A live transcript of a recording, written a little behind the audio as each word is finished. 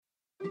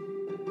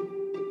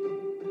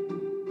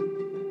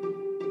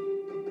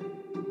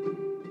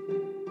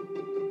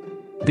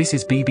This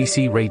is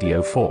BBC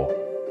Radio 4.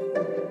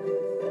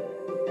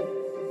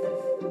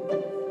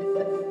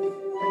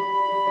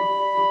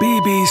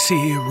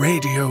 BBC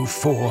Radio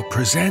 4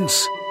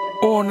 presents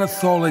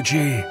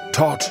Ornithology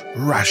Taught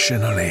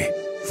Rationally,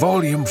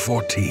 Volume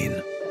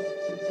 14.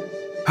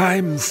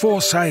 I'm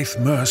Forsyth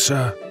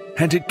Mercer,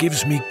 and it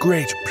gives me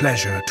great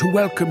pleasure to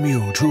welcome you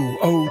to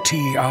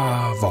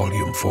OTR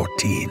Volume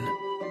 14.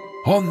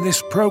 On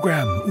this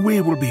program,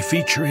 we will be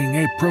featuring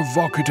a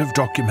provocative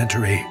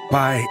documentary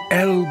by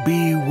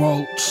L.B.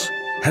 Waltz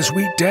as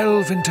we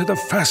delve into the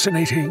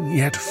fascinating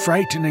yet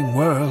frightening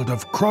world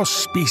of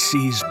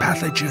cross-species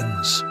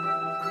pathogens.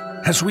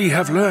 As we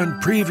have learned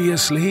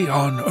previously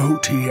on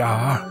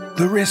OTR,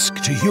 the risk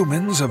to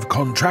humans of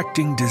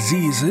contracting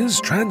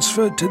diseases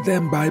transferred to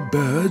them by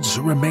birds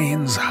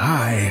remains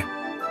high.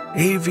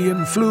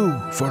 Avian flu,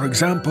 for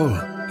example,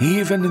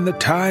 even in the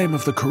time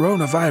of the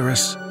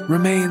coronavirus,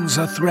 remains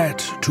a threat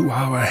to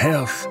our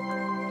health.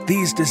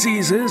 These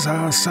diseases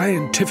are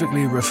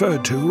scientifically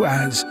referred to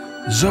as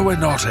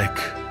zoonotic.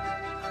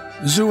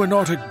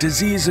 Zoonotic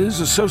diseases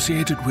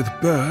associated with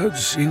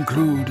birds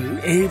include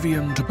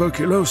avian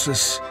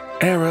tuberculosis,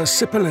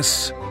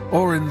 erysipelas,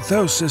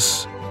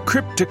 ornithosis,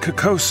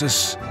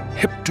 cryptococcosis,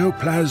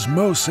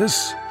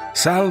 hyptoplasmosis,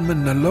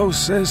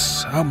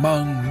 salmonellosis,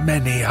 among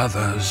many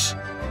others.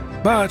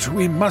 But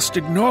we must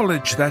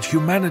acknowledge that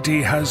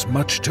humanity has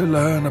much to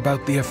learn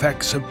about the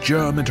effects of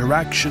germ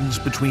interactions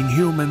between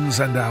humans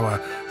and our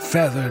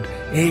feathered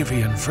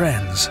avian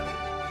friends.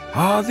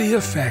 Are the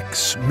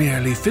effects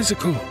merely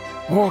physical,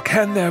 or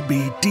can there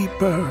be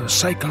deeper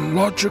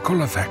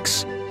psychological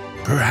effects?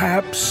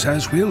 Perhaps,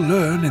 as we'll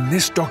learn in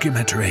this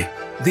documentary,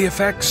 the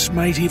effects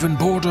might even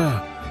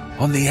border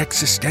on the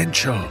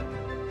existential.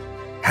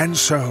 And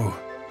so,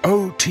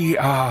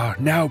 OTR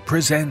now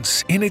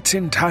presents in its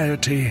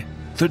entirety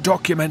the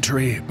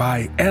documentary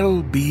by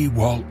L.B.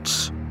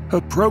 Waltz,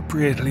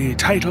 appropriately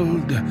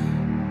titled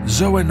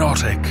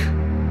Zoonotic.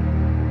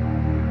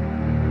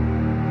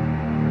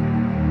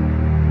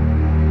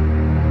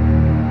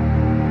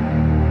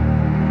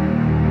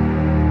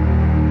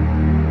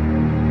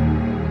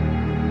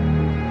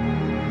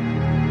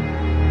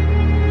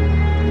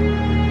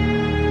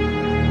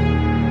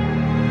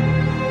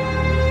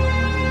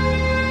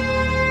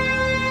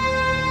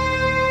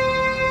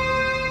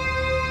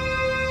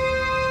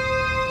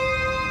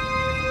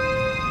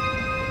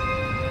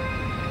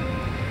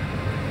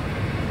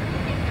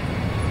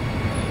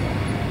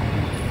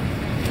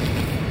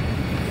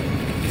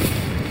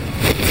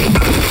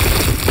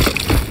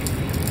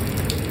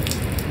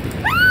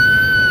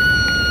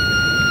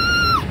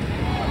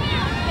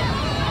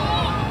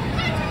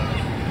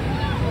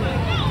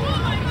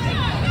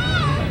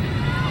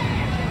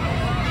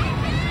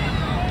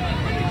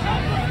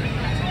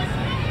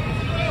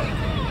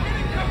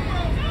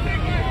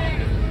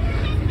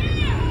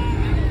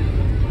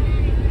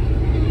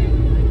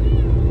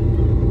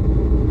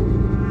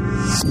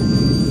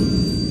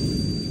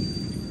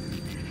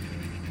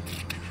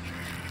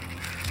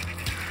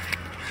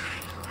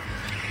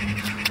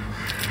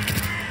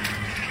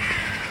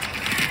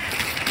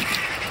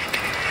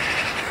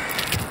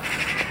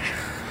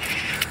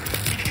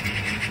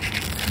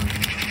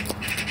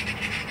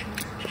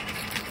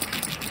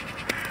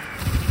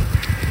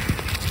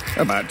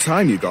 About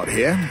time you got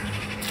here.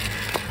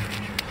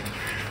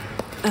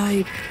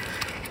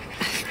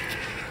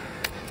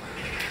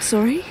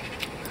 Sorry?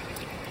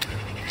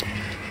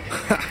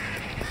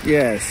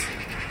 Yes,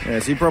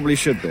 you probably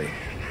should be.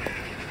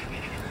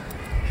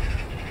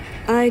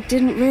 I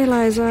didn't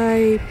realize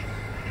I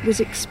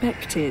was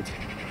expected.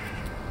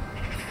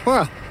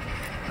 Well,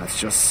 that's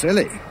just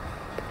silly.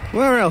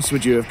 Where else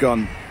would you have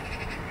gone?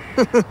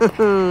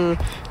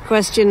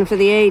 Question for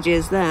the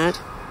ages, that.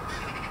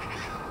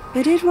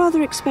 I did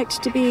rather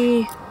expect to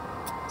be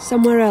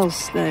somewhere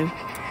else, though.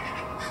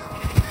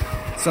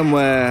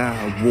 Somewhere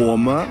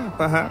warmer,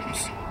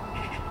 perhaps?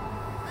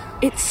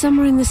 It's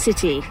somewhere in the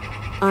city.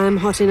 I'm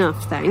hot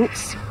enough,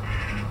 thanks.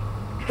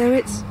 Though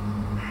it's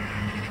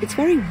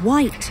very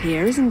white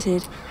here, isn't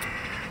it?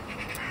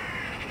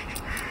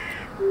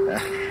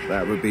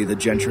 That would be the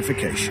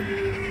gentrification.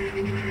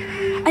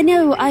 I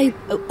know,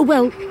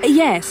 well,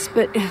 yes,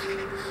 but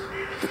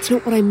that's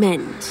not what I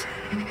meant.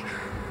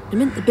 I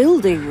meant the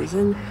buildings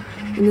and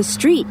the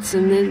streets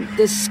and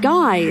the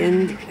sky,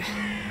 and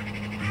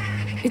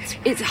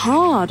it's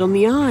hard on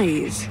the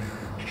eyes.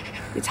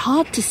 It's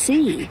hard to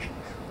see.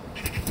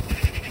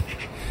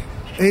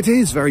 It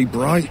is very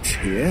bright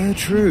here,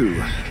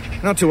 true.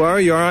 Not to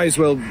worry, your eyes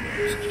will...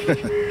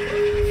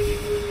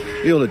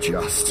 You'll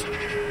adjust.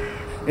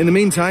 In the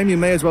meantime, you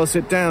may as well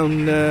sit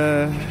down,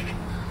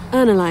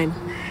 Erneline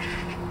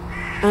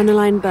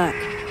Burke.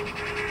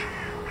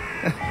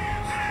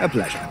 A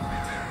pleasure.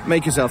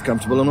 Make yourself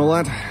comfortable and all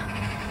that.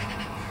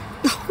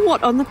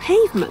 What, on the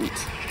pavement?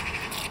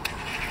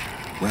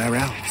 Where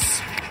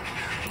else?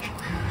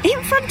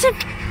 In front of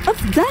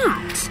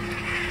that?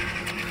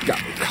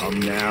 Oh, come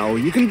now.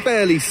 You can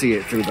barely see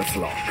it through the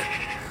flock.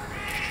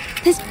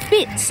 There's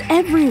bits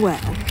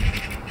everywhere.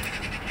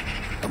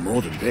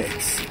 More than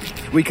bits.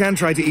 We can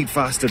try to eat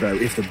faster, though,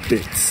 if the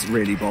bits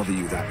really bother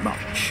you that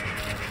much.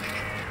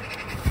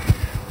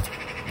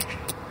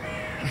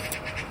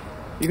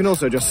 You can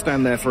also just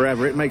stand there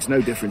forever. It makes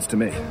no difference to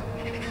me.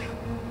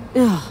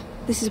 Ugh,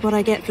 this is what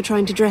I get for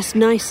trying to dress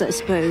nice, I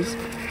suppose.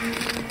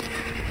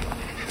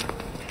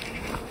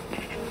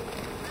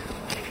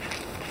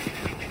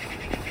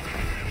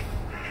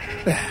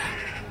 There.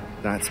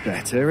 That's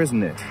better,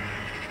 isn't it?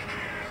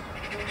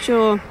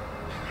 Sure.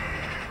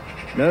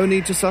 No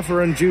need to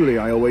suffer unduly,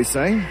 I always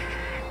say.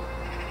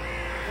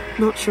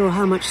 Not sure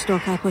how much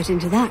stock I put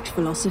into that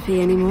philosophy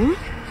anymore.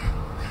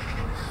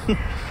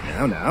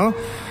 Now,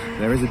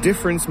 there is a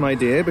difference, my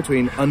dear,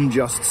 between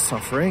unjust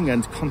suffering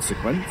and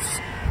consequence.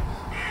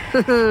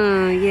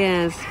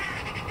 Yes.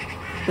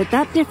 But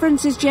that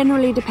difference is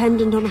generally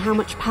dependent on how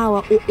much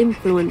power or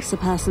influence a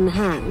person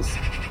has.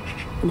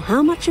 And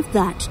how much of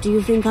that do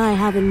you think I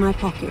have in my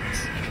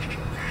pockets?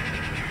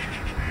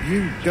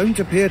 You don't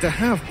appear to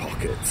have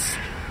pockets.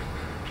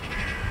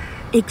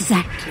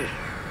 Exactly.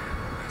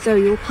 So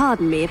you'll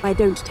pardon me if I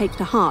don't take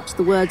to heart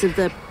the words of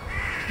the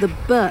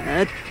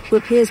bird who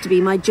appears to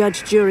be my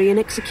judge, jury, and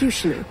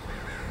executioner.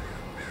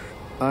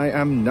 I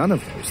am none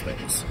of those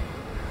things.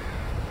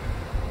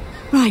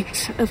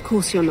 Right, of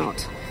course you're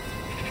not.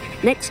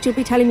 Next you'll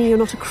be telling me you're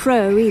not a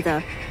crow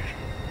either.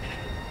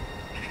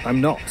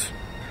 I'm not.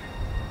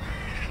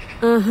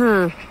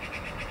 Uh-huh.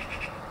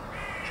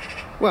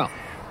 Well,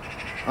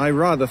 I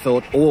rather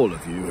thought all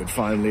of you had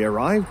finally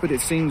arrived, but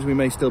it seems we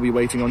may still be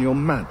waiting on your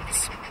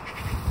manners.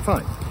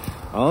 Fine.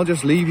 I'll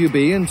just leave you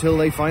be until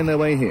they find their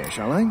way here,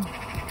 shall I?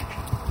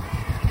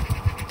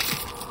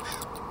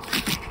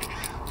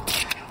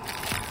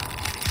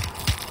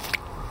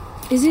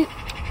 Is it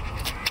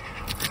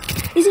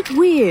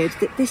weird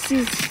that this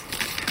is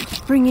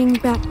bringing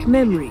back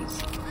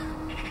memories?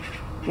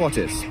 What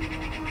is?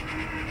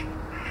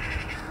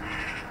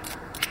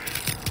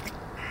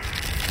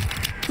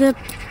 The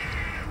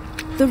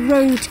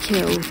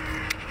roadkill.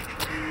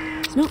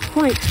 It's not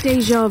quite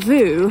déjà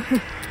vu,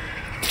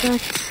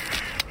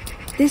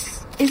 but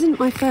this isn't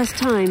my first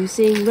time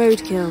seeing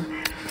roadkill.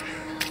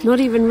 Not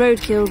even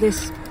roadkill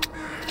this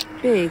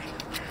big.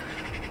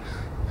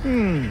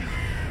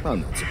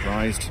 I'm not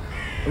surprised.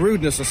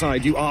 Rudeness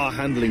aside, you are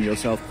handling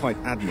yourself quite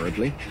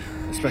admirably,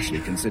 especially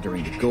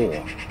considering the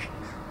gore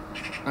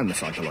and the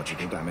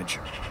psychological damage.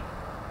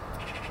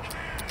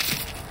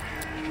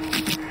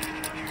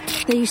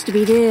 They used to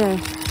be deer.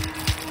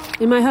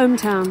 In my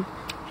hometown.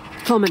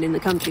 Common in the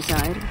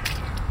countryside.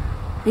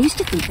 I used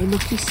to think they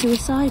must be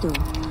suicidal.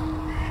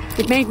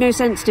 It made no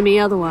sense to me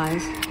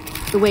otherwise.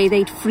 The way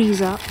they'd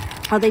freeze up.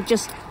 How they'd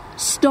just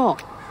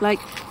stop. Like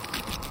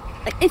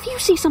if you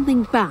see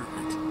something bad,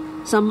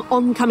 some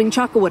oncoming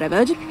truck or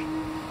whatever, just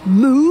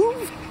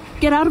move,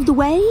 get out of the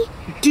way,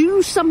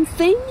 do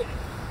something.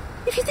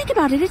 If you think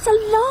about it, it's a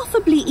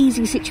laughably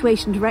easy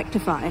situation to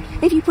rectify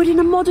if you put in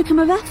a modicum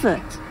of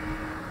effort.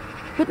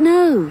 But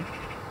no,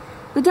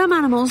 the dumb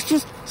animals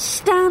just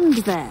stand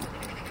there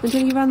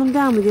until you ran them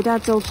down with your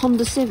dad's old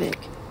Honda Civic.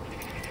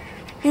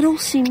 It all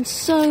seemed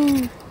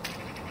so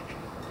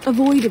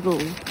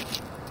avoidable.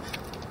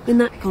 In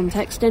that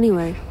context,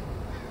 anyway.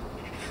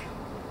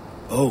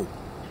 Oh,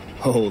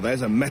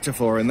 there's a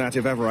metaphor in that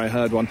if ever I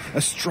heard one.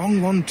 A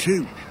strong one,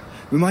 too.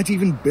 We might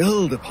even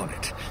build upon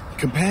it.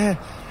 Compare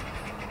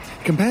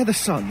the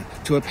sun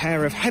to a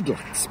pair of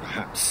headlights,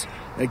 perhaps.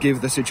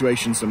 Give the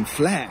situation some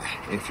flair,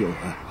 if you'll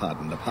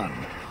pardon the pun.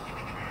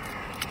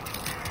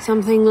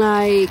 Something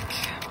like...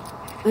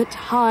 At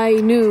high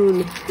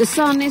noon, the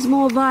sun is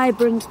more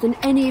vibrant than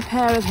any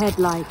pair of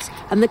headlights,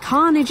 and the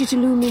carnage it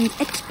illumines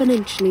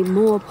exponentially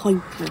more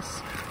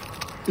pointless.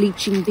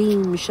 Bleaching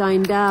beams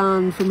shine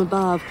down from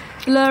above,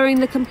 blurring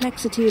the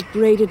complexity of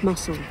braided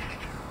muscle.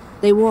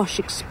 They wash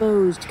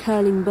exposed,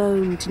 curling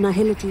bone to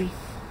nihility.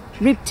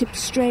 Rib-tips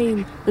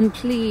strain and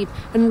plead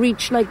and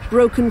reach like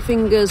broken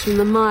fingers from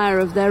the mire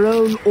of their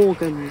own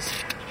organs.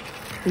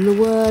 And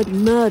the word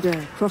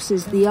murder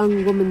crosses the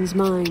young woman's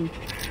mind,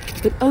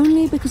 but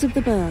only because of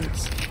the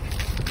birds.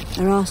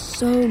 There are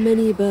so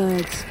many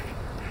birds,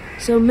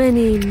 so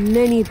many,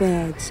 many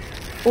birds,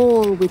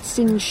 all with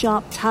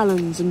sin-sharp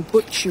talons and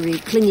butchery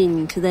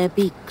clinging to their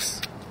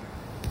beaks.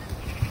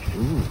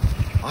 Ooh,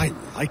 I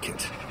like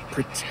it.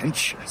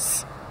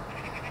 Pretentious.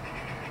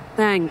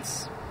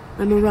 Thanks.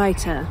 I'm a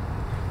writer.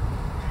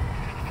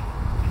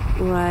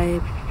 Or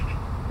I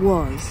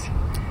was.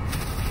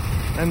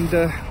 And,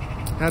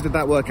 how did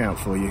that work out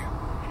for you?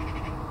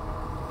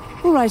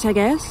 All right, I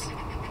guess.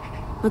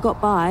 I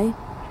got by.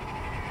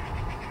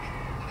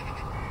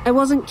 I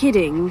wasn't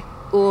kidding,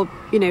 or,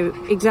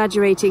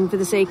 exaggerating for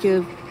the sake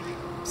of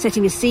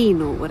setting a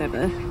scene or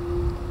whatever.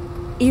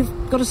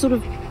 You've got a sort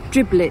of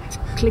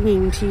driblet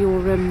clinging to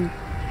your,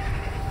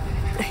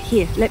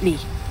 Here, let me.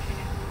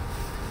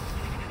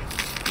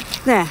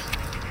 There.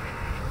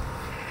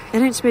 I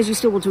don't suppose you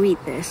still want to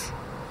eat this?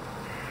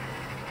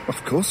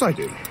 Of course I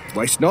do.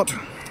 Waste not.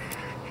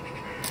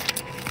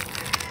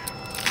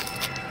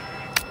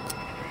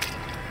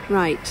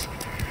 Right.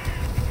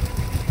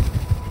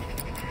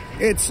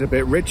 It's a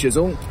bit rich is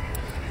all.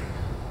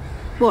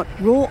 What,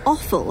 raw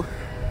offal?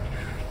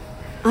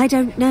 I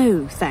don't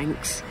know,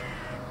 thanks.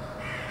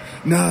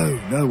 No,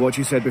 what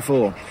you said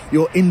before.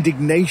 Your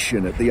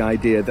indignation at the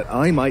idea that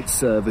I might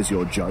serve as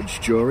your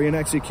judge, jury and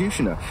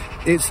executioner.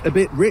 It's a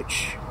bit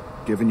rich,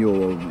 given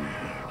your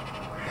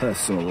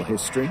personal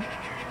history.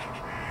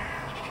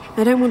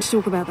 I don't want to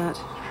talk about that.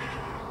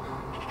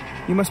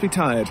 You must be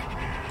tired.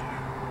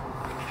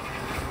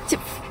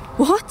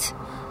 What?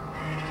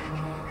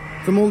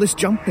 From all this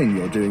jumping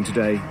you're doing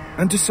today,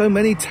 and to so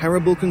many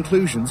terrible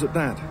conclusions at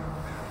that.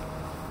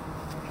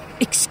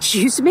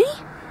 Excuse me?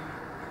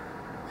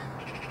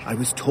 I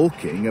was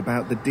talking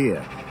about the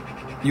deer.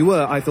 You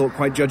were, I thought,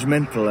 quite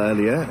judgmental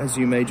earlier, as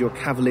you made your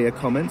cavalier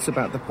comments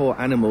about the poor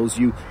animals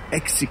you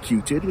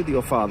executed with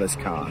your father's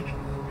car.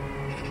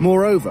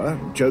 Moreover,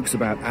 jokes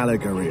about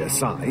allegory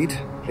aside,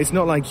 it's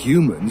not like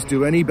humans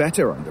do any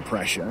better under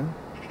pressure.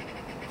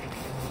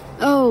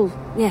 Oh,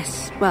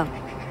 yes, well,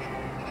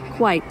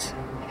 quite.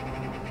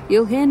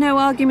 You'll hear no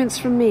arguments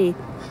from me.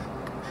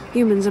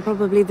 Humans are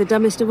probably the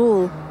dumbest of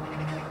all.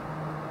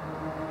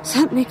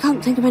 Certainly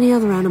can't think of any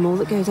other animal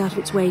that goes out of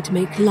its way to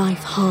make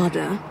life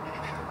harder.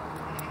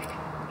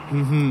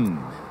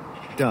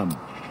 Dumb.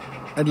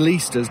 At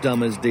least as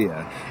dumb as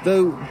deer,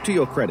 though, to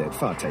your credit,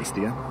 far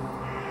tastier.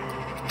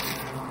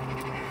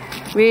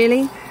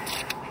 Really?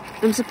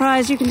 I'm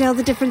surprised you can tell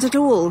the difference at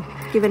all,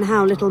 given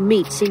how little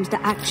meat seems to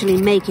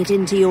actually make it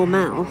into your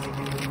mouth.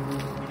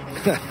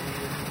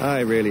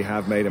 I really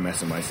have made a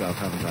mess of myself,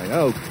 haven't I?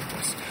 Oh,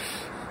 goodness.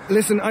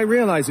 Listen, I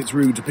realise it's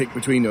rude to pick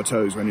between your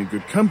toes when you're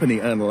good company,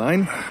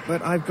 Ermeline,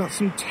 but I've got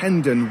some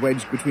tendon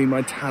wedged between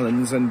my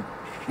talons and,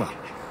 well,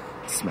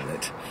 smell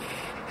it.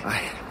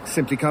 I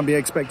simply can't be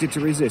expected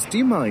to resist. Do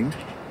you mind?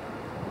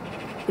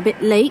 A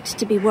bit late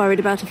to be worried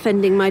about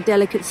offending my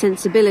delicate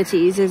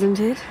sensibilities,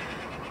 isn't it?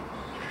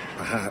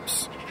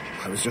 Perhaps.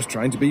 I was just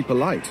trying to be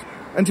polite.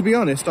 And to be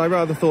honest, I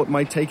rather thought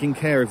my taking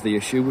care of the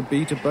issue would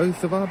be to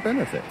both of our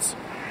benefits.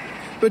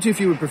 But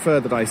if you would prefer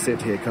that I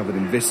sit here covered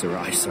in viscera,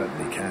 I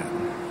certainly can.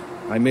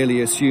 I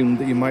merely assumed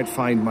that you might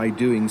find my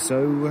doing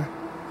so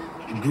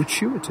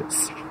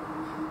gratuitous.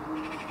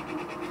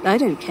 I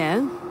don't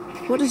care.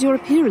 What does your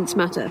appearance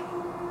matter?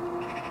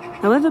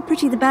 However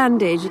pretty the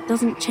bandage, it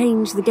doesn't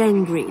change the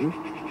gangrene.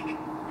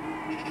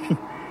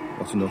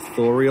 What an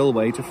authorial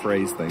way to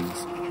phrase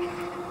things.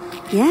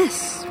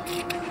 Yes.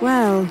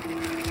 Well...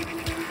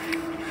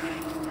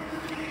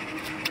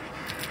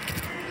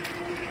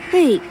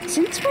 Hey,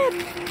 since we're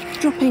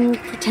dropping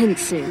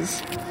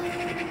pretenses...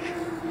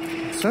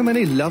 So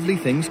many lovely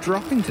things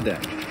dropping today.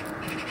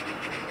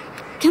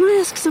 Can I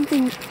ask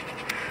something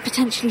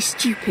potentially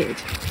stupid?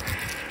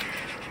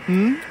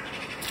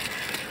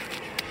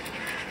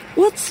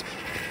 What's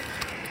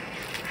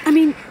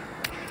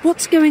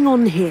going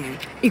on here,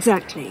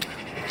 exactly?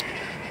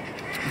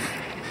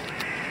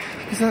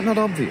 Is that not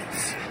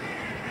obvious?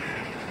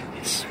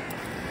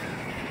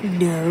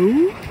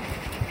 No.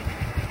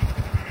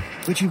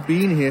 But you've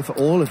been here for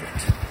all of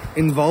it.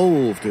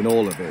 Involved in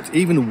all of it.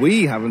 Even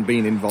we haven't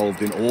been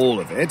involved in all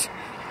of it.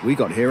 We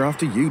got here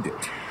after you did.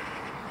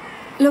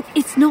 Look,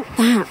 it's not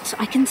that.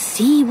 I can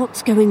see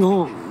what's going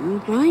on,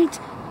 right?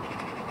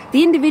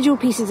 The individual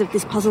pieces of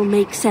this puzzle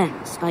make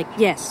sense. Like,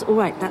 yes, all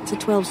right, that's a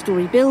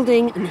 12-story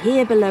building, and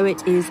here below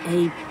it is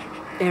a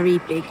very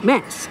big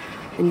mess.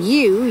 And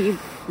you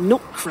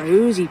not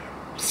crows, you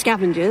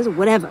scavengers, or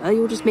whatever,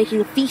 you're just making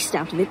a feast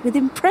out of it with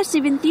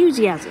impressive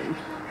enthusiasm.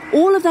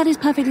 All of that is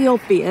perfectly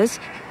obvious,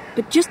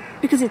 but just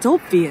because it's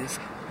obvious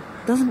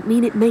doesn't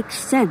mean it makes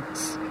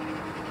sense.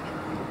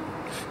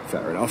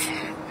 Fair enough.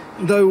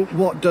 Though,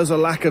 what does a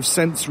lack of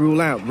sense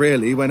rule out,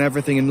 really, when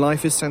everything in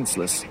life is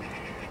senseless?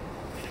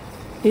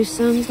 Who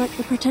sounds like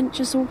the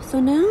pretentious author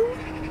now?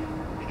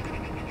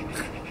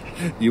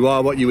 You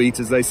are what you eat,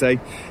 as they say.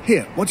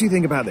 Here, what do you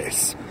think about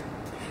this?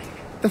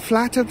 The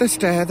flat of the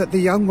stare that the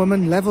young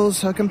woman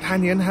levels her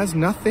companion has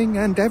nothing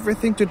and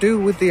everything to do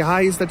with the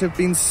eyes that have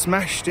been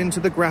smashed into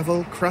the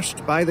gravel,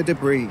 crushed by the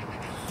debris.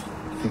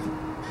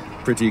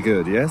 Pretty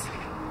good, yes?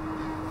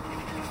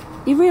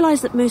 You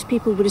realise that most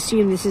people would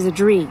assume this is a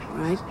dream,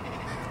 right?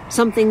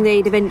 Something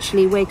they'd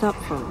eventually wake up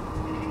from.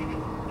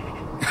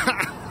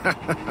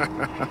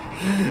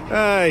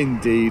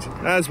 Indeed.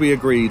 As we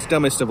agreed,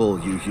 dumbest of all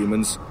you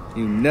humans.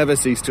 You never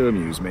cease to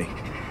amuse me.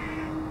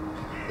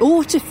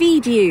 Or to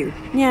feed you.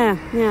 Yeah.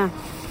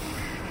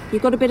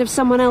 You've got a bit of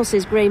someone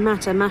else's grey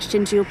matter mashed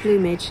into your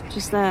plumage,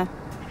 just there.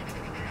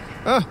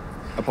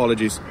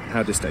 Apologies.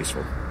 How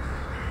distasteful.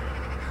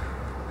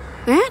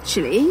 I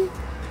actually,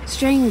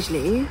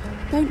 strangely,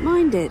 don't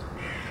mind it.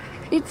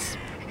 It's...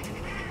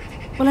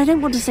 Well, I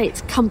don't want to say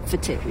it's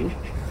comforting.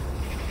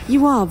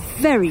 You are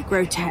very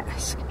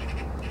grotesque.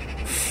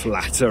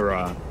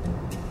 Flatterer.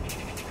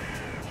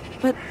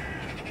 But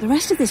the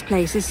rest of this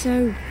place is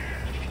so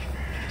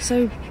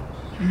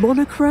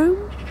monochrome?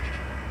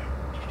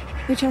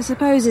 Which I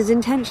suppose is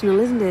intentional,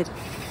 isn't it?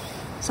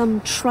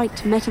 Some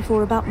trite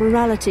metaphor about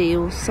morality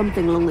or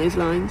something along those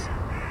lines.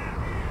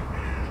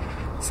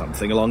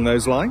 Something along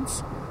those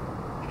lines?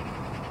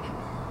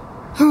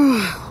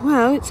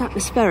 Well, it's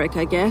atmospheric,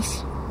 I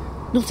guess.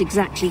 not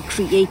exactly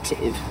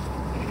creative.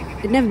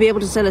 I'd never be able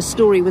to sell a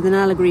story with an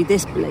allegory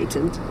this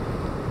blatant.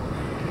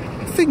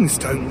 Things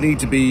don't need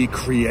to be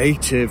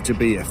creative to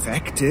be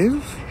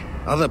effective.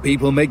 Other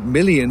people make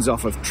millions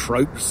off of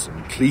tropes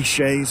and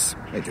cliches.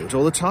 They do it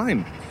all the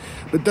time.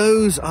 But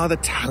those are the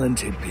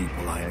talented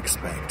people, I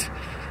expect.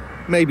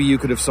 Maybe you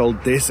could have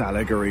sold this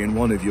allegory in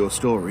one of your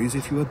stories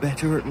if you were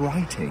better at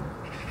writing.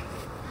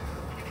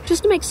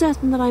 Just to make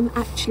certain that I'm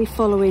actually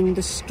following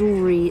the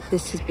story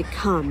this has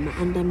become,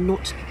 and I'm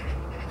not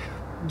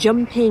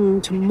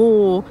jumping to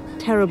more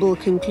terrible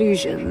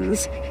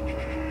conclusions,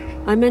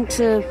 I meant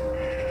to...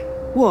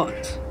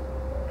 what?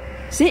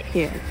 Sit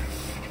here?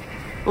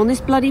 On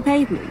this bloody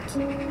pavement?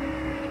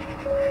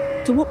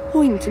 To what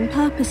point and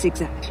purpose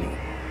exactly?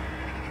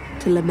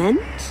 To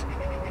lament?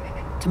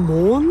 To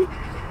mourn?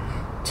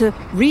 To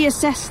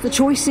reassess the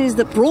choices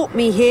that brought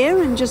me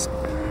here and just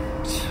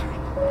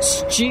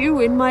stew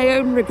in my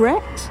own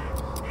regret?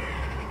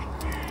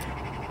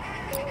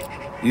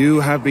 You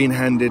have been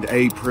handed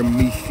a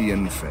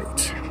Promethean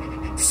fate.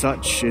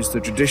 Such is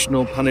the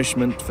traditional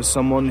punishment for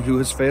someone who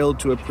has failed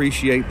to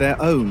appreciate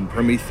their own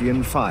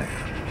Promethean fire.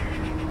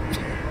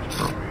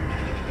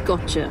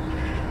 Gotcha.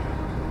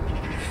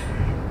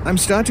 I'm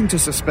starting to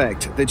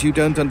suspect that you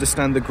don't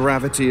understand the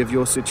gravity of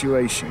your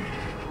situation.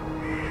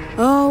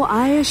 Oh,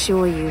 I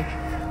assure you,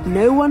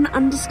 no one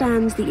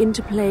understands the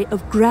interplay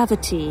of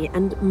gravity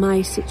and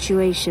my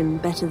situation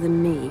better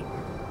than me.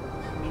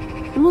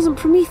 And wasn't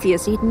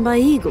Prometheus eaten by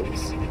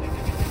eagles?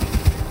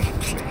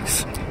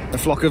 Please. A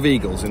flock of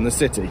eagles in the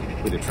city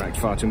would attract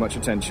far too much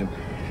attention.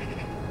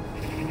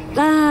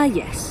 Ah,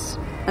 yes.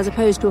 As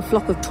opposed to a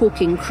flock of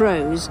talking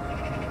crows.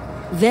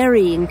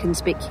 Very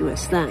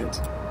inconspicuous,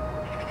 that.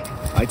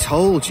 I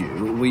told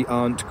you we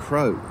aren't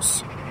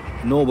crows.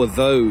 Nor were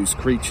those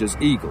creatures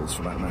eagles,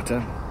 for that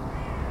matter.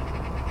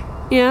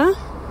 Yeah?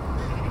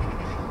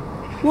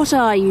 What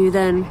are you,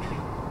 then?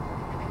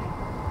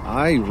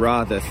 I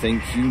rather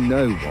think you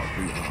know what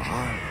we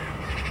are.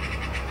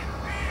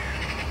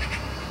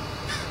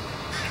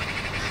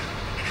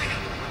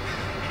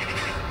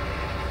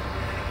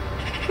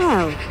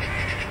 Well,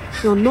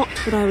 you're not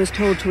what I was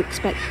told to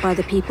expect by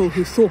the people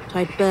who thought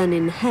I'd burn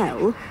in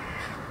hell.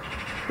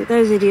 But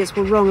those idiots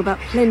were wrong about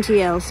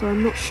plenty else, so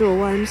I'm not sure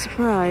why I'm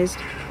surprised.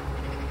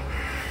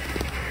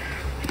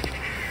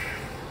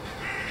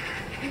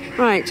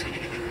 Right,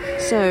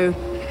 so,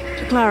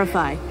 to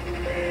clarify,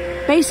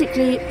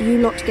 basically, you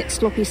lot get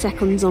sloppy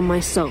seconds on my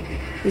soul.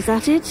 Is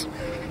that it?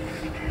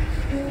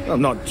 Well,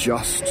 not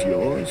just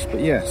yours, but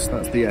yes,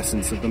 that's the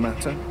essence of the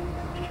matter.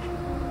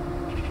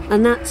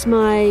 And that's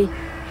my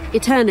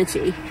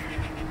eternity?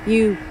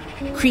 You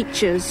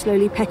creatures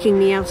slowly pecking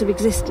me out of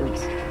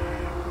existence?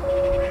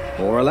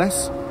 More or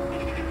less.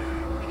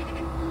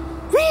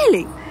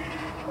 Really?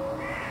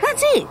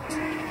 That's it?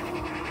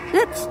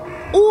 That's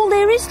all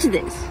there is to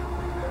this?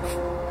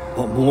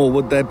 What more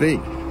would there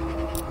be?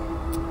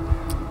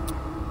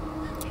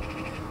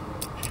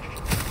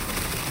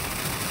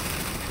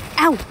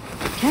 Ow!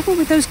 Careful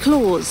with those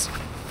claws.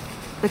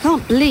 I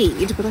can't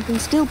bleed, but I can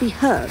still be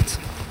hurt,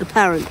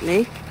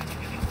 apparently.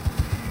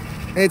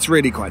 It's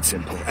really quite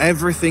simple.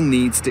 Everything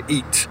needs to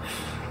eat.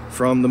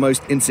 From the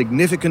most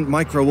insignificant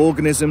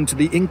microorganism to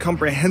the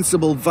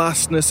incomprehensible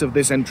vastness of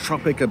this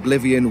entropic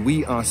oblivion,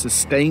 we are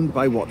sustained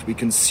by what we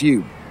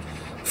consume.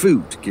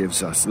 Food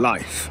gives us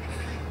life.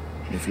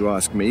 If you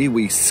ask me,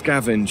 we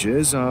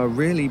scavengers are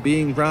really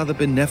being rather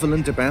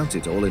benevolent about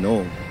it, all in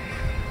all.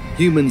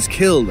 Humans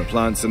kill the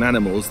plants and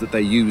animals that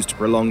they use to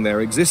prolong their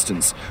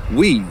existence.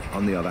 We,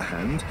 on the other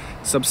hand,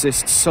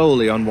 subsist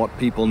solely on what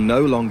people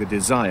no longer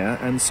desire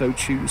and so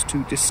choose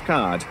to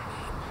discard.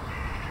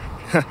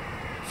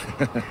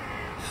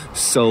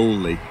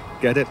 Solely.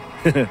 Get it?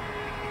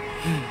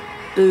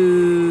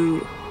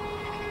 Boo.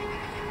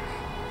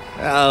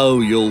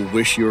 Oh, you'll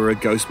wish you were a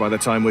ghost by the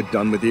time we're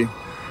done with you.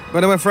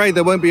 But I'm afraid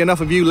there won't be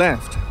enough of you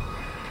left.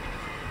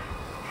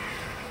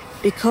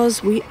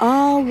 Because we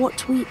are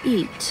what we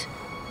eat.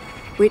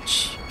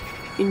 Which,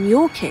 in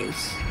your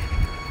case,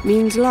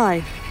 means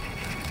life.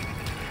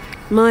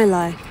 My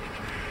life.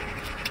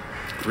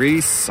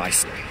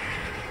 Precisely.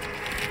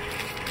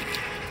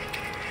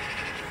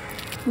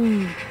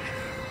 Do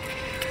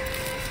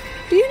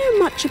you know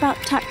much about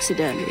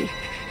taxidermy?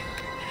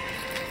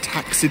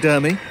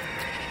 Taxidermy?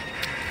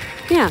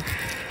 Yeah.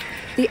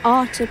 The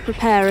art of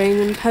preparing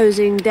and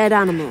posing dead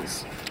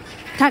animals.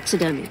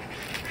 Taxidermy.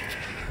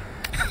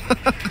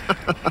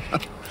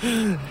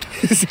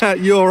 Is that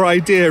your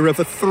idea of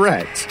a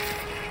threat?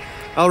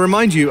 I'll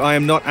remind you, I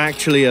am not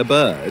actually a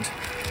bird.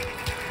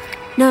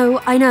 No,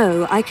 I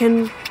know. I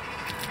can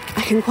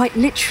quite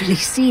literally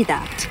see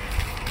that.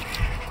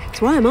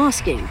 That's why I'm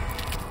asking.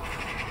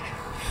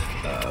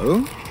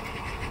 Oh?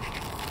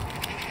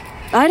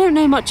 I don't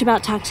know much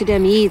about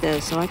taxidermy either,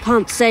 so I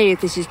can't say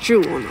if this is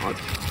true or not.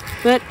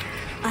 But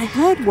I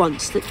heard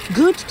once that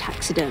good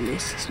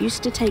taxidermists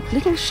used to take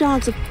little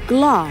shards of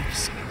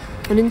glass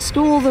and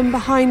install them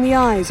behind the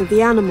eyes of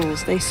the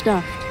animals they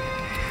stuffed.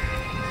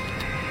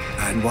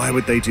 And why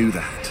would they do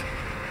that?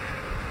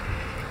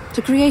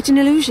 To create an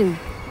illusion.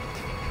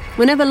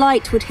 Whenever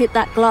light would hit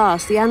that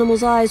glass, the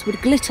animal's eyes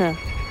would glitter,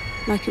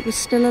 like it was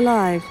still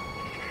alive.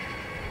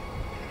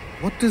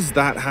 What does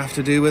that have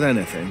to do with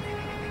anything?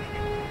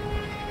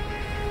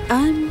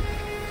 I'm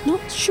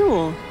not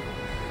sure.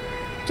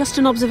 Just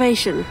an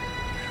observation.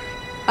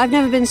 I've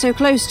never been so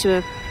close to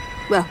a...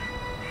 well,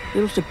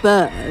 not a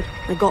bird,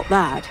 I got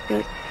that,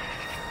 but...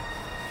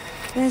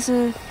 There's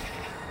a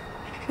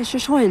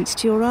chatoyance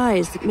to your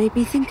eyes that made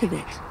me think of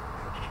it.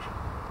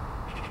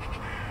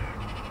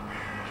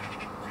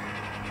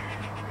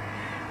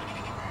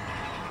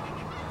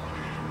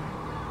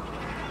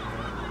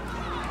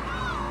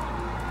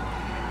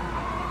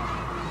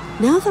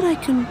 Now that I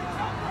can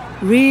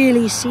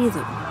really see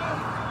them,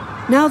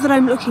 now that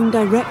I'm looking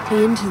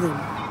directly into them,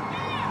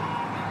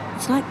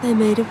 it's like they're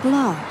made of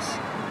glass.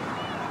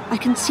 I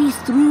can see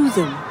through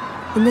them,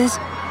 and there's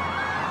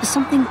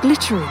something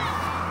glittering.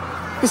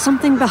 There's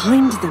something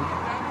behind them.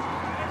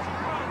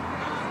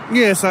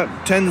 Yes,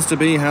 that tends to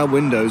be how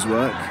windows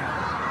work.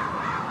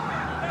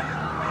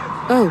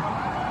 Oh.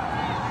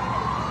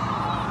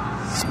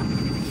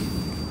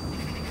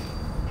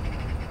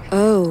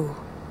 Oh.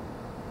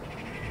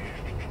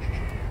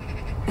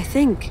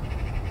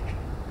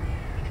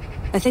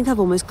 I think I've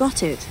almost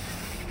got it.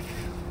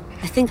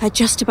 I think I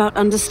just about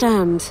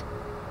understand.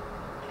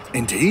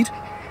 Indeed?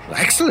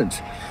 Excellent.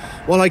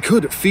 While I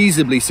could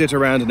feasibly sit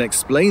around and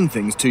explain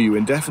things to you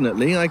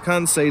indefinitely, I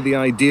can't say the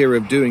idea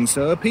of doing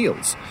so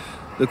appeals.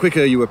 The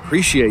quicker you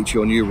appreciate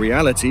your new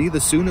reality,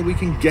 the sooner we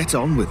can get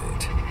on with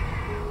it.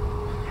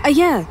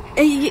 Yeah,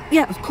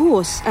 of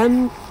course.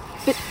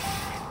 But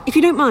if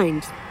you don't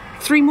mind,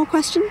 3 more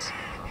questions?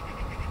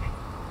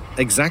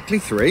 Exactly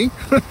 3?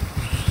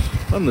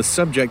 On the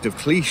subject of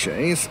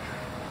clichés.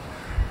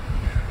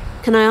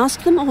 Can I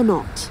ask them or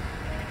not?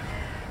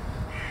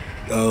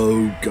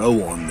 Oh,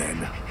 go on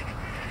then.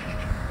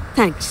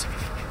 Thanks.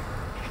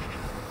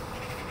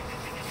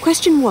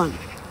 Question 1.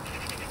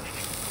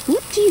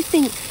 What do you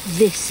think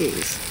this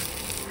is?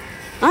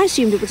 I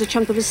assumed it was a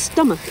chunk of his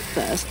stomach at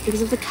first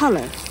because of the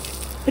colour,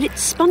 but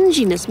its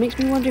sponginess makes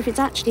me wonder if it's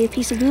actually a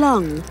piece of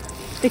lung,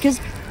 because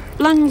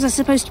lungs are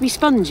supposed to be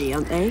spongy,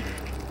 aren't they?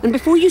 And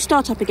before you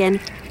start up again,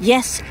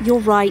 yes, you're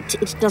right,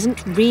 it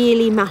doesn't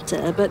really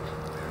matter, but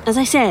as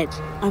I said,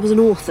 I was an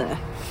author.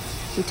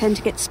 I tend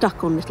to get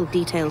stuck on little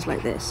details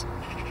like this.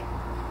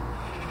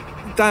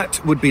 That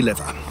would be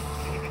liver.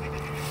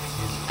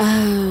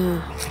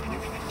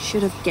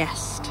 Should have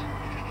guessed.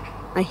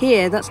 I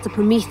hear that's the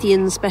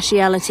Promethean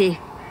speciality.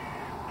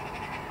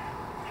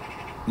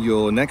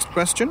 Your next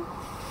question?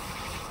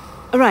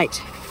 All right.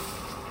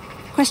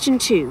 Question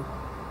 2.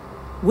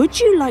 Would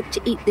you like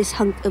to eat this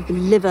hunk of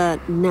liver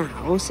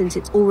now, since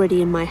it's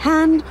already in my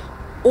hand,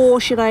 or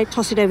should I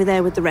toss it over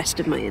there with the rest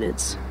of my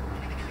innards?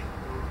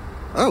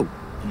 Oh,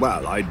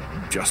 well, I'd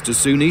just as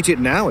soon eat it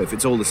now if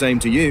it's all the same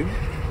to you.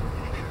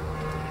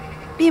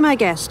 Be my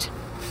guest.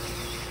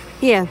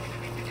 Here.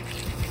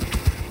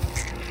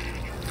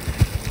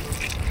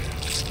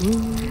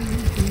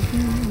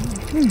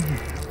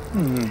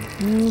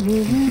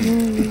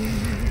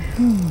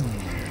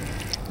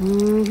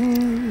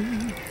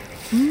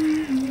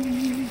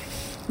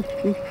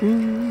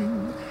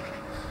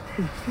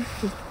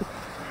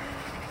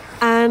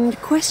 And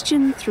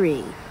question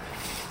 3.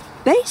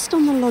 Based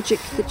on the logic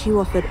that you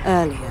offered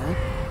earlier,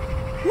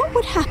 what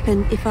would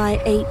happen if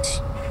I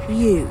ate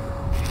you?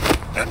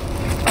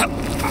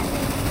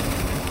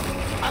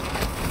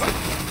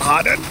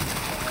 Pardon?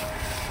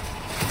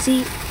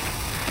 See,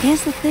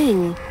 here's the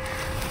thing.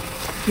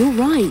 You're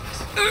right.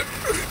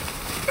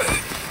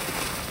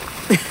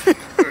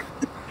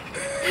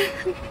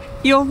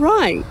 You're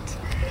right.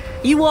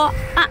 You are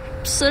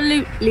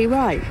absolutely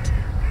right.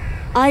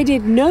 I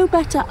did no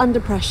better under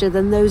pressure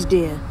than those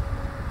deer.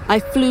 I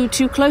flew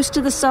too close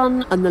to the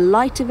sun, and the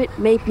light of it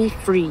made me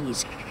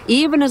freeze,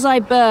 even as I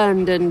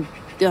burned and...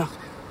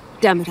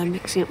 damn it, I'm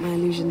mixing up my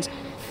illusions.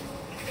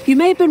 You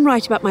may have been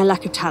right about my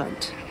lack of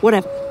talent.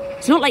 Whatever.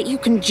 It's not like you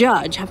can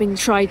judge, having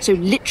tried so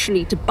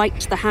literally to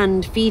bite the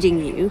hand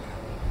feeding you,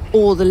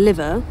 or the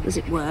liver, as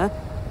it were.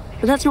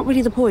 But that's not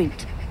really the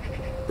point.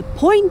 The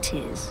point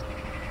is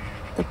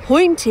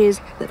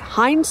that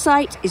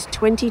hindsight is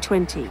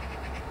 20/20.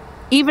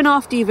 Even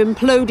after you've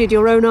imploded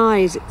your own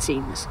eyes, it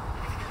seems.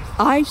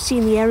 I've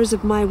seen the errors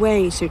of my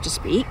way, so to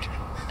speak,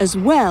 as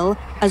well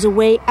as a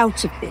way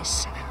out of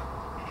this.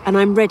 And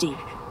I'm ready.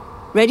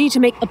 Ready to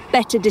make a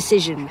better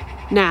decision,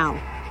 now.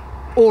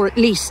 Or at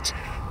least,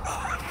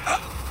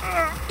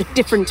 a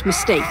different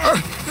mistake.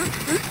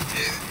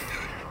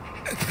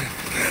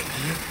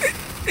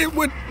 It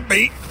would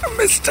be a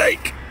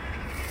mistake.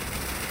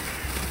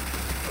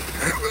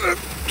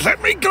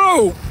 Let me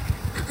go.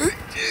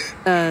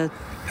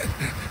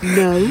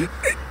 No.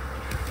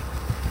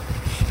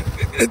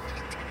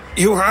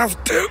 You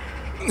have to.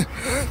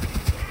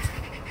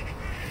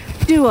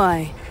 Do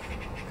I?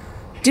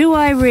 Do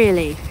I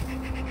really?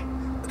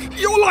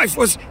 Your life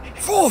was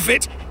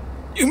forfeit.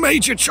 You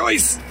made your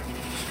choice.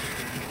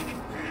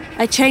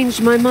 I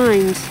changed my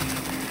mind.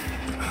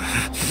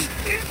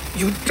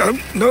 You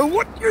don't know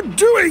what you're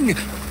doing.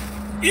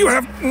 You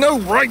have no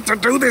right to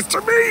do this to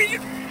me!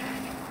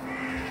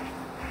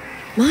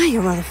 My,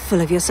 you're rather full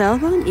of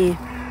yourself, aren't you?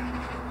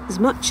 As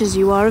much as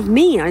you are of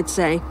me, I'd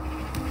say.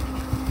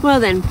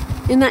 Well then,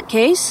 in that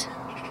case,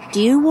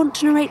 do you want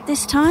to narrate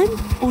this time,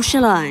 or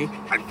shall I?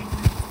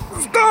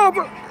 Stop!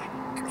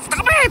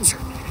 Stop it!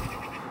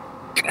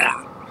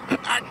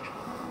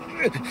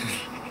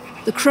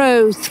 The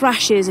crow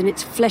thrashes in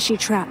its fleshy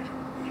trap.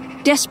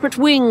 Desperate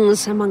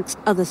wings, amongst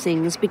other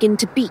things, begin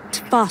to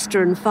beat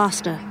faster and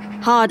faster,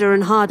 harder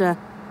and harder.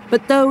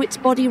 But though its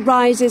body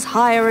rises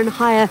higher and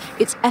higher,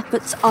 its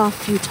efforts are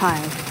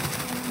futile.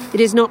 It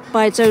is not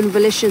by its own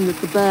volition that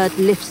the bird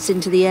lifts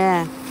into the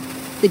air.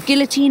 The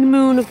guillotine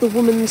moon of the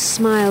woman's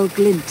smile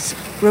glints,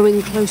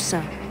 growing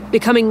closer,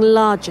 becoming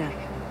larger.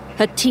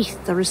 Her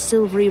teeth are a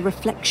silvery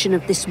reflection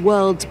of this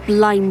world's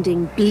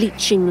blinding,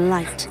 bleaching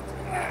light.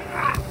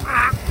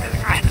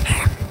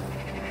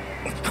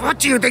 What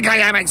do you think I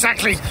am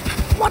exactly?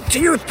 What do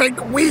you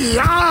think we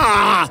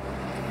are?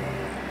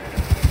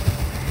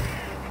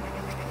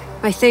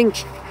 I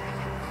think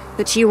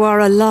that you are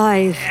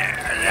alive.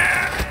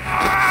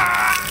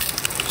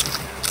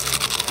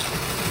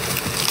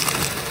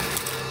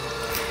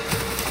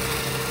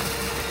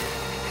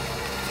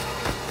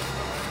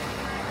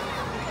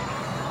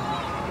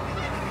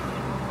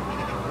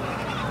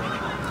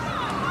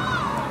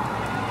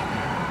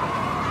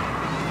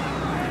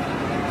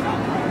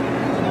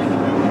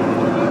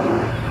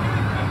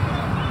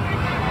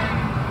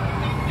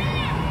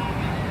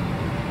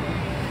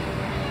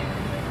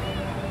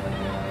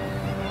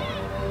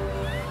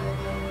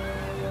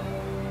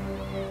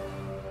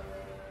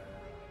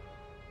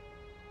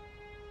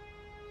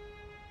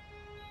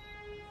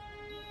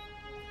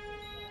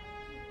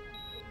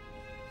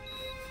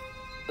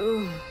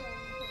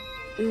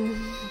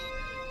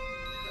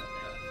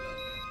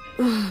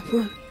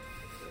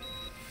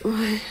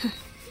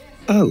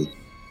 Oh,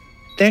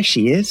 there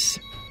she is.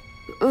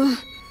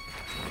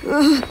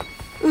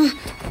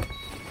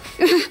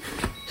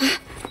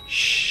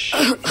 Shh,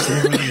 it's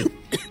all right.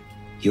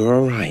 You're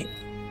all right.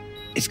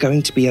 It's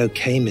going to be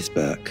okay, Miss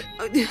Burke.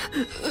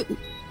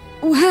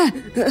 Where?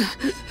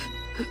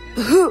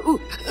 Who?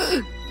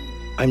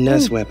 I'm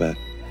Nurse Webber.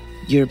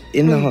 You're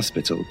in the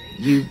hospital.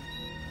 You're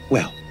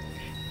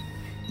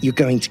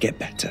going to get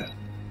better.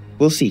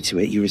 We'll see to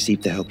it you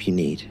receive the help you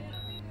need.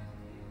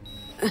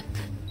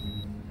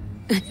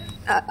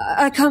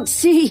 I can't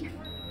see.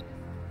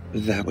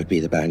 That would be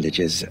the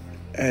bandages.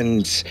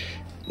 And,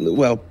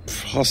 well,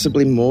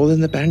 possibly more than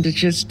the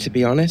bandages, to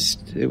be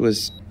honest. It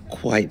was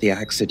quite the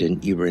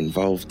accident you were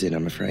involved in,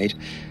 I'm afraid.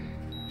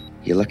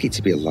 You're lucky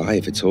to be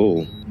alive at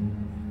all.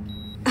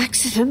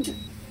 Accident?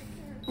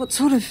 What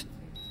sort of...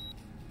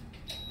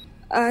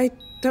 I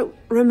don't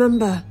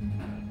remember.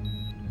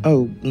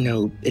 Oh,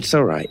 no, it's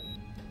all right.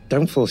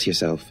 Don't force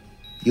yourself.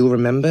 You'll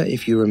remember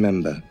if you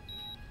remember.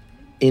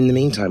 In the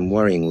meantime,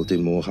 worrying will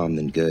do more harm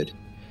than good.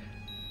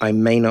 I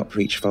may not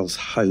preach false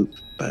hope,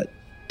 but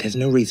there's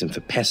no reason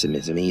for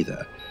pessimism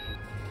either.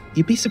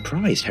 You'd be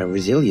surprised how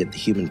resilient the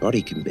human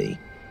body can be.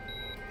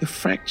 Your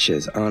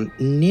fractures aren't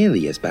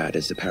nearly as bad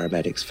as the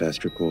paramedics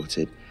first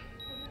reported.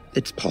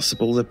 It's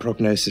possible the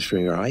prognosis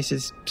from your eyes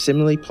is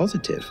similarly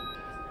positive.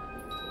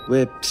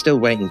 We're still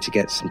waiting to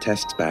get some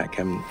tests back,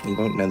 and we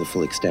won't know the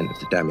full extent of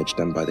the damage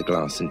done by the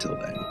glass until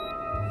then.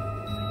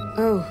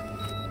 Oh.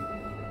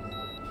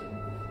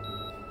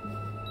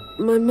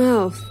 My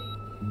mouth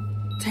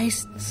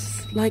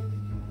tastes like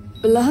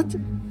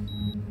blood?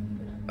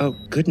 Oh,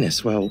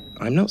 goodness, well,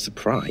 I'm not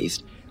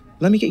surprised.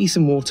 Let me get you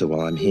some water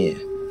while I'm here.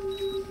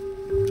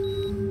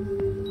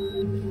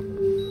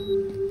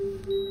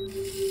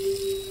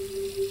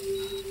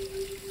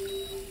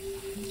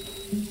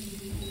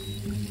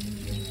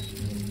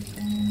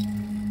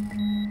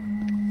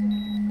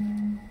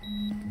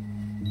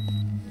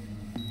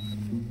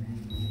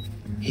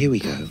 Here we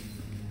go.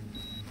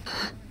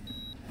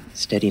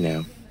 Steady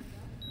now.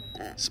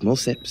 Small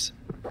sips.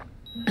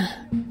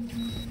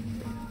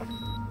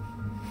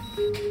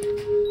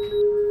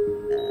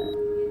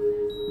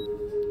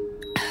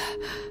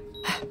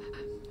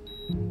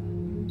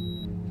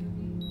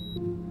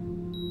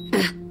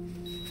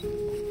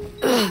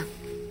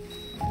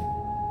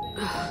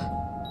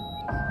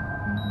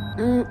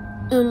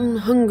 I'm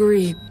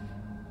hungry.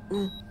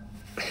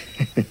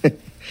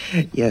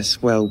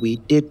 Yes, well, we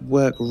did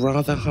work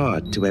rather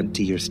hard to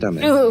empty your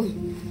stomach. Oh.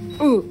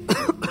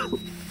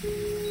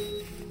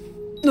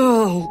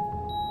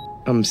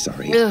 I'm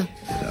sorry.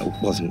 That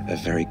wasn't a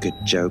very good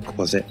joke,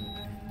 was it?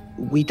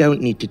 We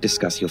don't need to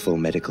discuss your full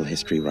medical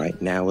history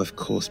right now, of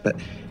course, but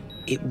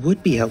it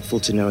would be helpful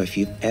to know if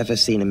you've ever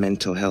seen a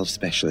mental health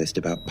specialist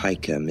about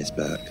pica, Miss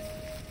Burke.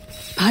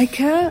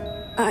 Pica?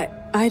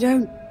 I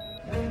don't...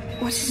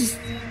 What is...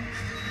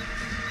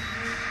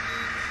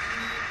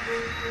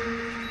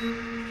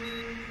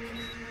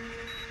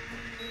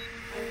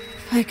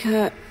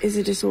 Pica is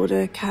a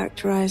disorder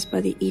characterized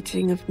by the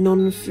eating of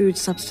non-food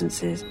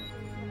substances.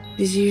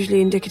 It is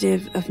usually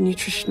indicative of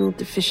nutritional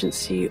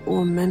deficiency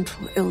or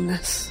mental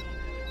illness.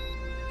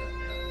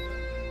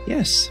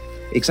 Yes,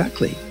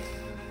 exactly.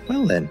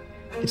 Well then,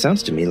 It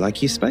sounds to me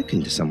like you've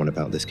spoken to someone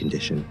about this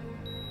condition.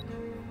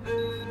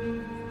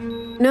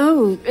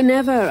 No,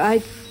 never.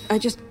 I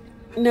just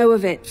know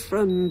of it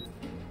from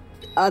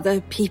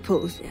other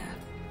people.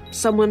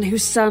 Someone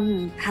whose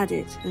son had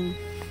it, and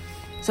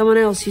someone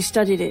else who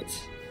studied it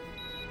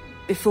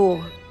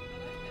before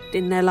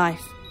in their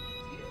life.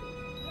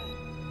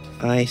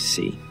 I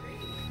see.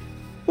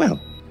 Well,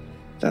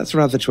 that's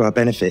rather to our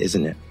benefit,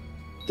 isn't it?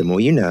 The more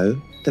you know,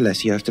 the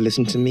less you have to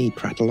listen to me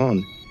prattle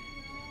on.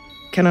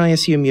 Can I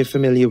assume you're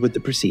familiar with the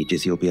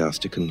procedures you'll be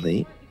asked to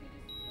complete?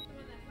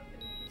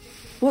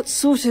 What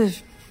sort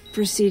of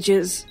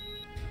procedures?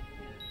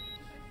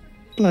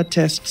 Blood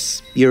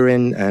tests,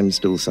 urine and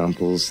stool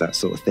samples, that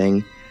sort of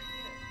thing.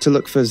 To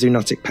look for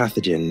zoonotic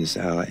pathogens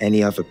or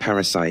any other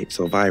parasites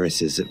or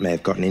viruses that may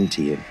have gotten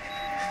into you.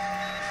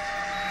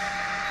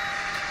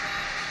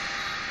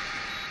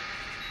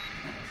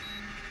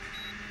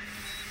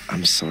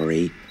 I'm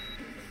sorry.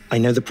 I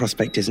know the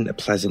prospect isn't a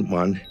pleasant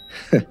one.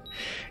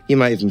 You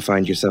might even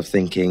find yourself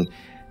thinking,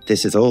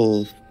 this is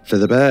all for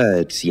the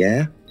birds,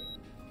 yeah?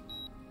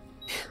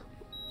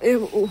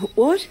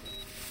 What?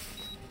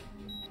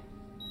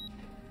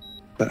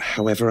 But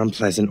however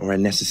unpleasant or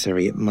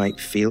unnecessary it might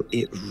feel,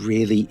 it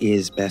really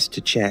is best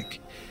to check.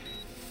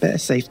 Better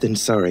safe than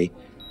sorry,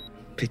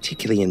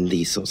 particularly in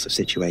these sorts of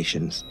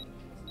situations.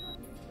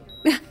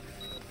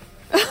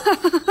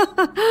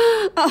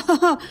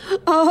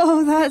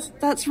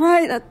 That's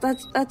right.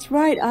 That's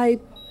right. I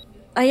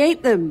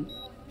ate them.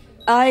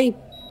 I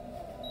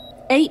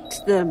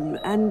ate them,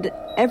 and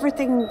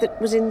everything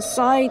that was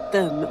inside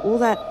them. All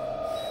that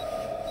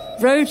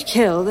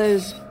roadkill.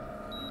 Those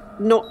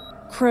not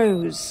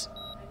crows.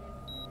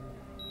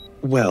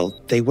 Well,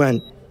 they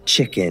weren't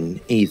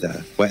chicken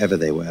either, whatever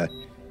they were.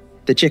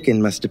 The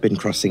chicken must have been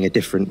crossing a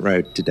different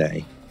road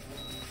today.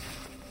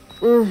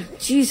 Oh,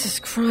 Jesus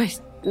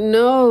Christ,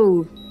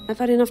 no. I've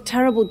had enough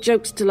terrible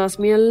jokes to last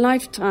me a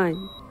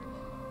lifetime.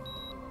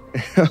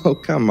 Oh,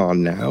 come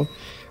on now.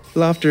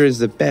 Laughter is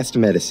the best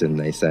medicine,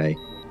 they say.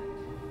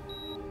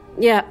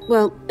 Yeah,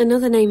 well,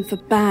 another name for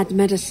bad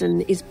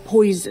medicine is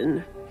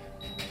poison.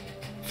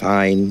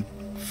 Fine,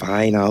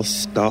 I'll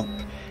stop.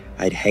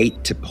 I'd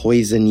hate to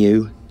poison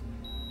you.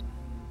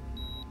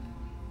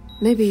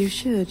 Maybe you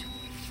should.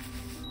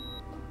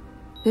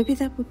 Maybe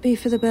that would be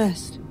for the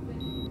best.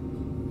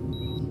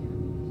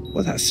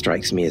 Well, that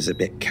strikes me as a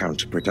bit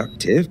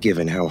counterproductive,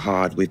 given how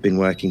hard we've been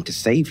working to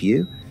save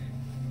you.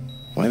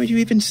 Why would you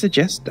even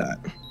suggest that?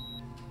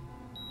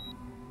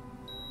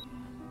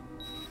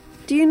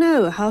 Do you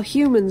know how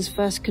humans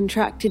first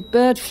contracted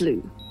bird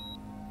flu?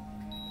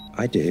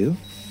 I do.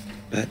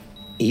 But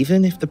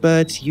even if the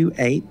birds you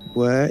ate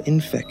were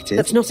infected...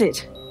 That's not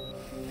it.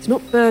 It's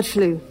not bird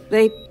flu.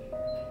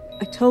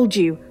 I told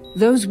you,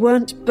 those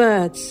weren't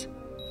birds.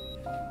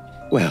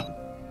 Well,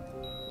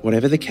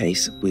 whatever the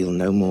case, we'll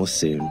know more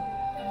soon.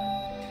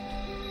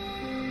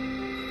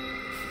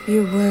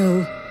 You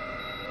will.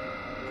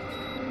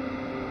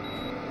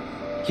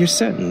 You're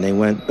certain they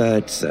weren't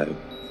birds, though?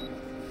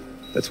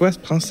 That's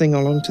worth passing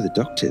along to the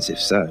doctors, if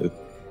so.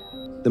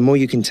 The more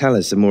you can tell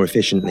us, the more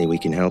efficiently we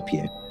can help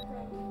you.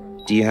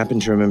 Do you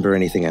happen to remember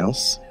anything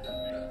else?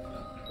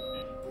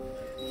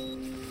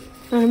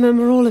 I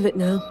remember all of it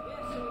now.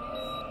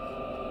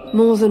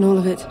 More than all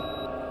of it.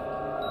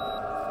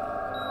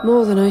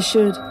 More than I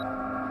should.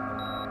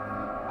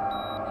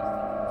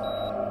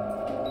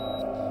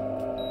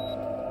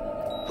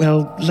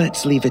 Well,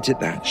 let's leave it at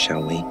that,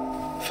 shall we?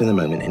 For the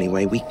moment,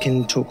 anyway. We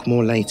can talk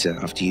more later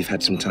after you've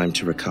had some time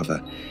to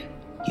recover.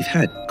 You've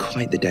had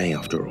quite the day,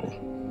 after all.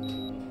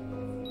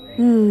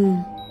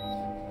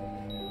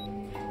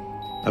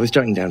 I was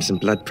jotting down some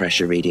blood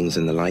pressure readings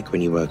and the like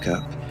when you woke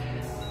up.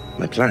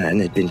 My plan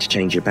had been to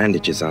change your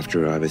bandages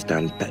after I was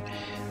done, but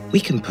we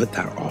can put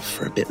that off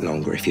for a bit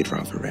longer if you'd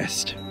rather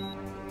rest.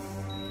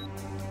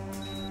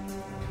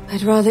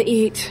 I'd rather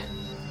eat.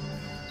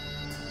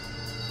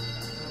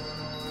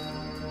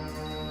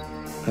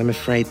 I'm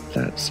afraid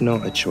that's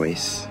not a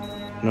choice.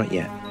 Not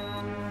yet.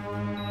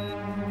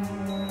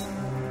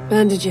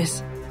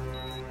 Bandages.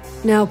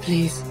 Now,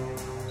 please.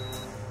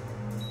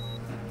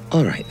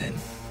 All right, then.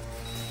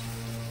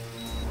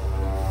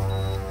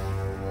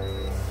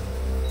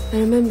 I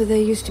remember there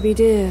used to be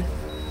deer.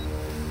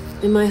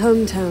 In my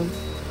hometown.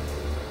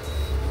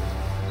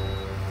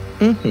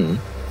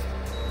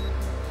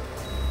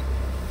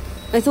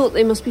 I thought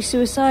they must be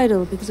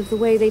suicidal because of the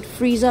way they'd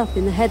freeze up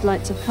in the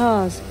headlights of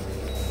cars.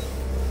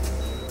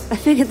 I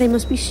figured they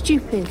must be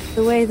stupid,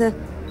 the way the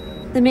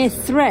mere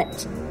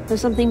threat of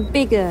something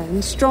bigger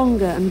and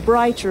stronger and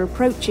brighter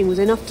approaching was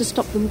enough to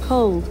stop them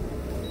cold.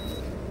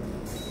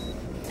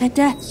 Their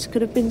deaths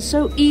could have been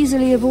so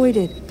easily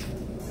avoided.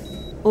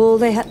 All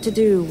they had to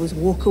do was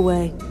walk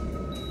away.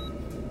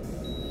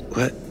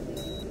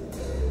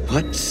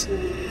 What's...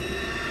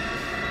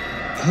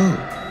 Oh.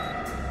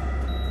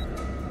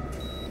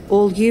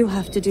 All you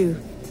have to do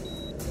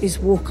is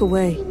walk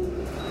away.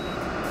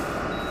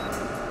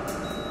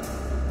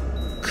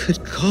 Good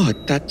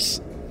God,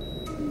 that's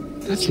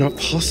not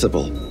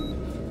possible.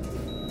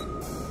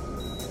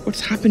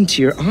 What's happened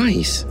to your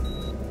eyes?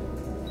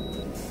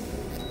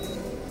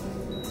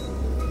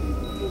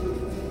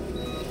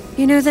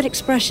 You know that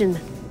expression,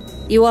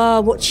 you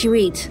are what you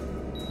eat?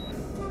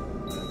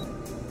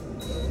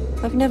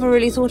 I've never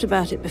really thought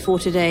about it before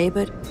today,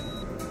 but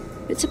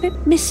it's a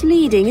bit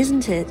misleading,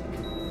 isn't it?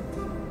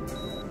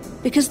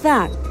 Because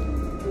that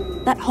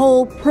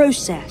whole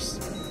process,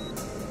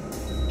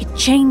 it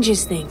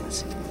changes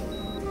things.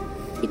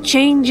 It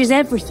changes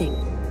everything.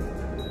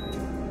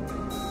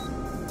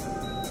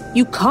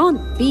 You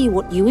can't be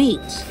what you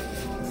eat.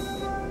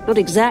 Not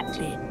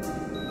exactly.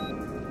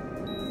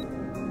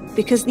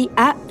 Because the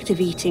act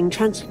of eating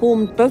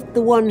transformed both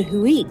the one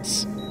who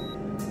eats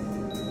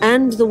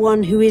and the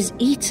one who is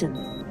eaten.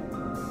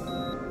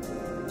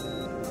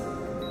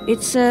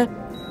 It's a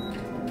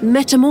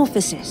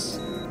metamorphosis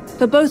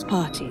for both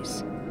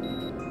parties.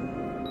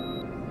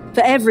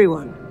 For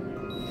everyone.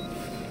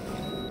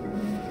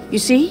 You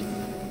see?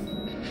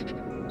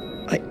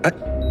 I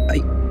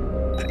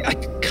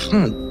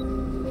can't.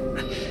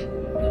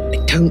 I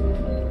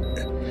don't.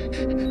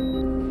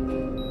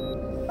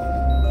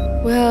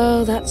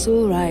 Well, that's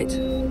all right.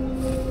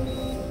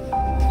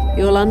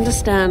 You'll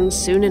understand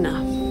soon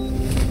enough.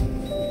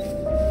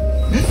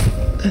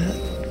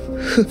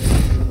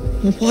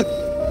 What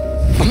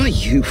are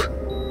you?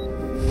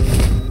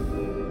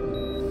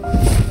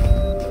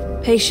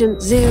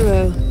 Patient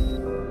 0,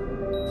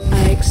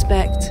 I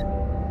expect.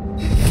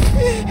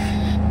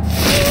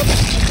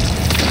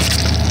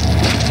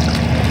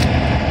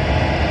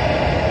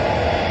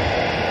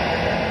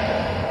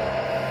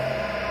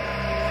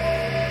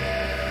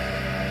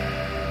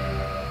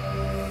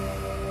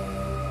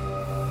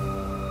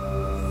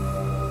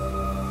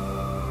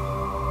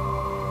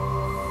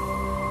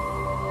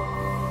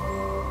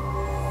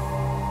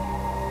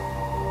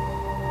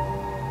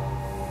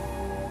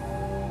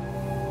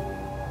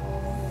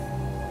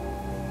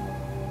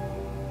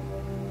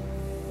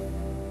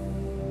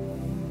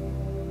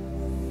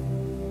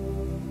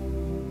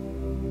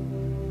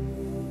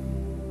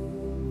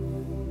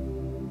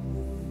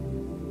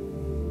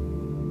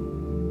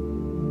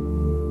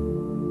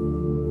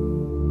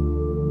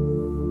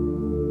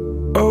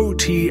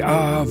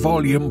 OTR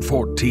Volume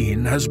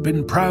 14 has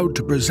been proud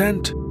to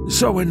present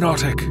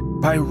Zoonotic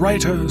by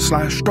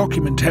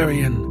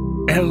writer/documentarian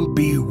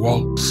L.B.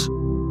 Waltz.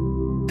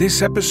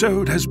 This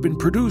episode has been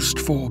produced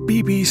for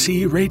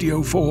BBC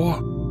Radio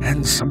 4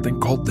 and something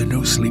called the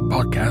NoSleep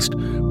podcast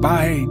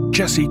by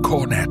Jesse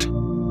Cornett.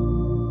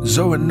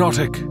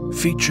 Zoonotic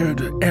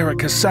featured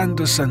Erica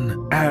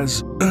Sanderson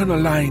as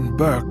Ernaline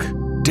Burke,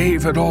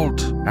 David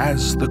Alt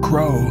as The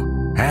Crow,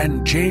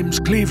 and James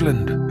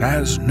Cleveland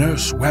as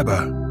Nurse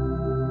Weber.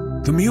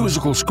 The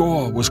musical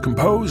score was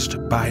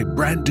composed by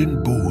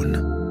Brandon Boone.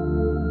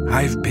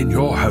 I've been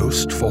your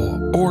host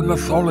for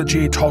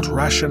Ornithology Taught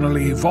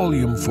Rationally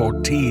Volume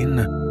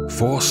 14,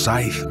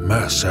 Forsyth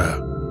Mercer.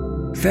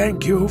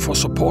 Thank you for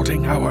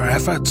supporting our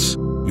efforts.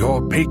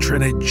 Your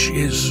patronage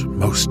is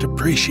most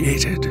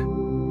appreciated.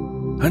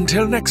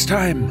 Until next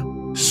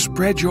time,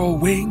 spread your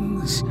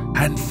wings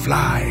and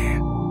fly.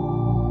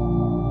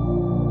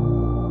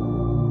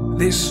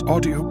 This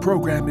audio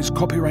program is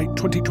copyright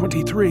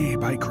 2023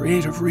 by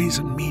Creative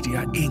Reason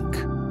Media, Inc.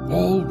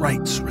 All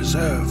rights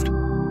reserved.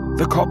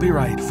 The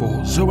copyright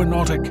for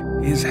Zoonotic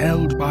is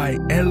held by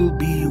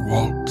L.B.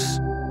 Waltz.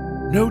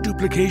 No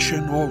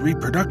duplication or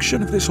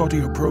reproduction of this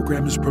audio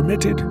program is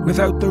permitted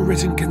without the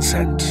written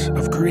consent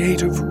of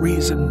Creative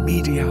Reason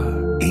Media,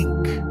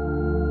 Inc.